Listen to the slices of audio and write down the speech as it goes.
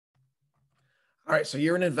All right, so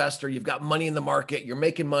you're an investor, you've got money in the market, you're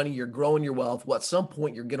making money, you're growing your wealth. Well, at some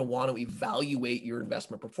point, you're going to want to evaluate your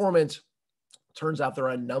investment performance. Turns out there are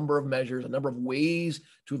a number of measures, a number of ways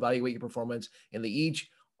to evaluate your performance, and they each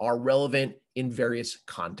are relevant in various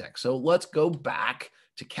contexts. So let's go back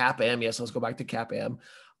to CAPM. Yes, let's go back to CAPM.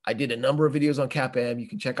 I did a number of videos on CAPM. You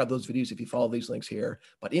can check out those videos if you follow these links here.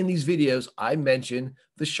 But in these videos, I mentioned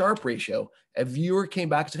the Sharpe ratio. A viewer came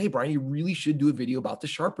back and said, hey, Brian, you really should do a video about the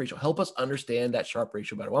Sharpe ratio. Help us understand that Sharpe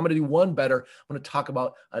ratio better. Well, I'm going to do one better. I'm going to talk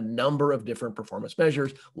about a number of different performance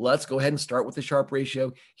measures. Let's go ahead and start with the Sharpe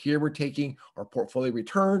ratio. Here we're taking our portfolio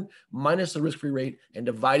return minus the risk-free rate and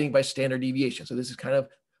dividing by standard deviation. So this is kind of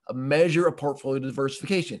a measure of portfolio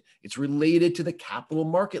diversification. It's related to the capital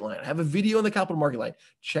market line. I have a video on the capital market line.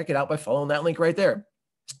 Check it out by following that link right there.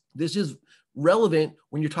 This is relevant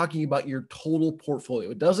when you're talking about your total portfolio.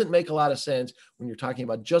 It doesn't make a lot of sense when you're talking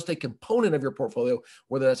about just a component of your portfolio,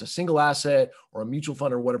 whether that's a single asset or a mutual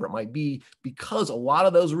fund or whatever it might be, because a lot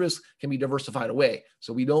of those risks can be diversified away.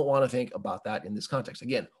 So we don't want to think about that in this context.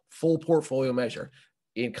 Again, full portfolio measure.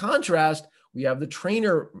 In contrast, we have the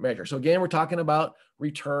Treynor measure. So again, we're talking about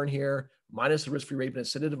return here minus the risk-free rate, but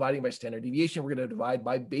instead of dividing by standard deviation, we're going to divide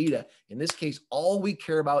by beta. In this case, all we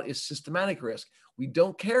care about is systematic risk. We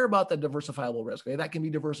don't care about the diversifiable risk. Okay? That can be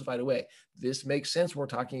diversified away. This makes sense when we're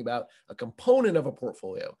talking about a component of a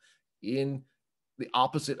portfolio. In the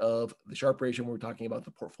opposite of the Sharpe ratio, when we're talking about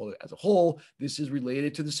the portfolio as a whole, this is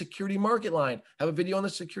related to the security market line. I have a video on the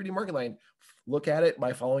security market line. Look at it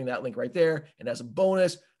by following that link right there. And as a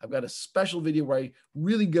bonus, I've got a special video where I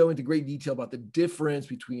really go into great detail about the difference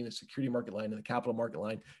between the security market line and the capital market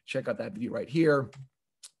line. Check out that video right here.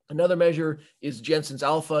 Another measure is Jensen's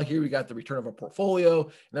Alpha. Here we got the return of a portfolio,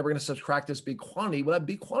 and then we're going to subtract this big quantity. Well, that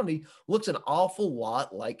big quantity looks an awful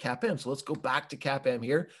lot like CAPM. So let's go back to CAPM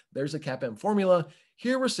here. There's a CAPM formula.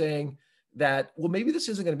 Here we're saying that, well, maybe this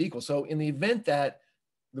isn't going to be equal. So in the event that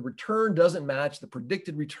the return doesn't match the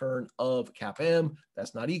predicted return of CAPM,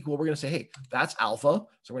 that's not equal, we're going to say, hey, that's alpha.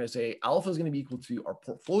 So we're going to say alpha is going to be equal to our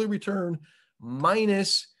portfolio return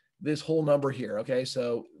minus this whole number here. Okay,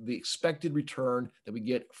 so the expected return that we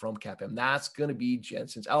get from CAPM, that's going to be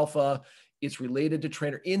Jensen's Alpha. It's related to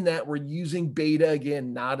Treynor in that we're using beta,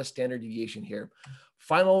 again, not a standard deviation here.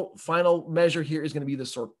 Final measure here is going to be the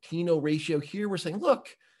Sortino ratio. Here we're saying,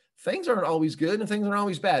 look, things aren't always good and things aren't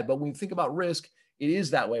always bad, but when you think about risk, it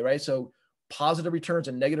is that way, right? So positive returns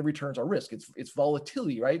and negative returns are risk. It's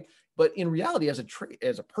volatility, right? But in reality, as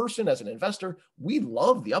a person, as an investor, we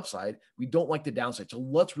love the upside. We don't like the downside. So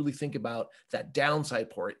let's really think about that downside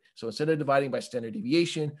part. So instead of dividing by standard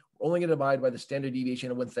deviation, we're only going to divide by the standard deviation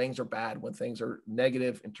of when things are bad, when things are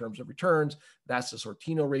negative in terms of returns. That's the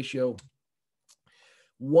Sortino ratio.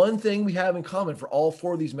 One thing we have in common for all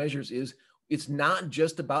four of these measures is it's not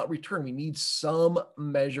just about return. We need some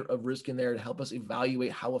measure of risk in there to help us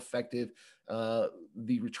evaluate how effective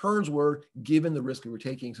the returns were given the risk we were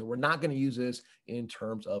taking. So we're not going to use this in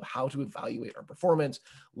terms of how to evaluate our performance.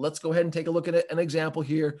 Let's go ahead and take a look at an example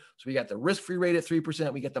here. So we got the risk-free rate at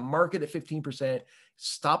 3%. We get the market at 15%.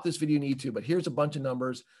 Stop this video if you need to, but here's a bunch of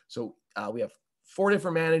numbers. So we have 4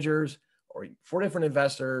 different managers or 4 different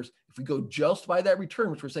investors. If we go just by that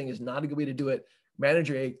return, which we're saying is not a good way to do it,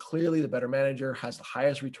 Manager A, clearly the better manager, has the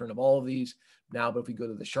highest return of all of these. Now, but if we go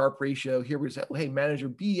to the Sharpe ratio, here we say, well, hey, Manager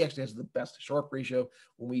B actually has the best Sharpe ratio.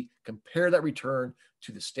 When we compare that return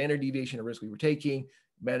to the standard deviation of risk we were taking,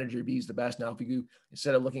 Manager B is the best. Now, if we do,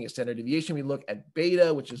 instead of looking at standard deviation, we look at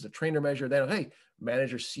beta, which is the Treynor measure. Then, hey,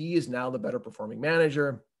 Manager C is now the better performing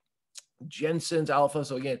manager. Jensen's Alpha.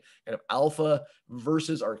 So again, kind of alpha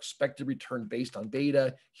versus our expected return based on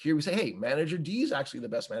beta. Here we say, hey, Manager D is actually the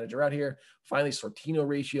best manager out here. Finally, Sortino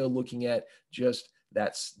ratio, looking at just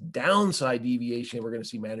that's downside deviation. We're going to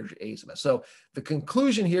see Manager A is the best. So the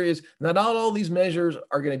conclusion here is not all these measures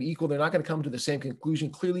are going to be equal. They're not going to come to the same conclusion.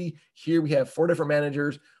 Clearly, here we have 4 different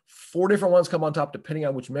managers, 4 different ones come on top depending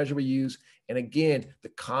on which measure we use. And again, the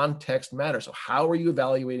context matters. So how are you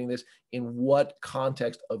evaluating this in what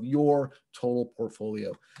context of your total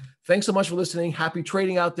portfolio? Thanks so much for listening. Happy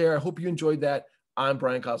trading out there. I hope you enjoyed that. I'm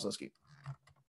Brian Kozlowski.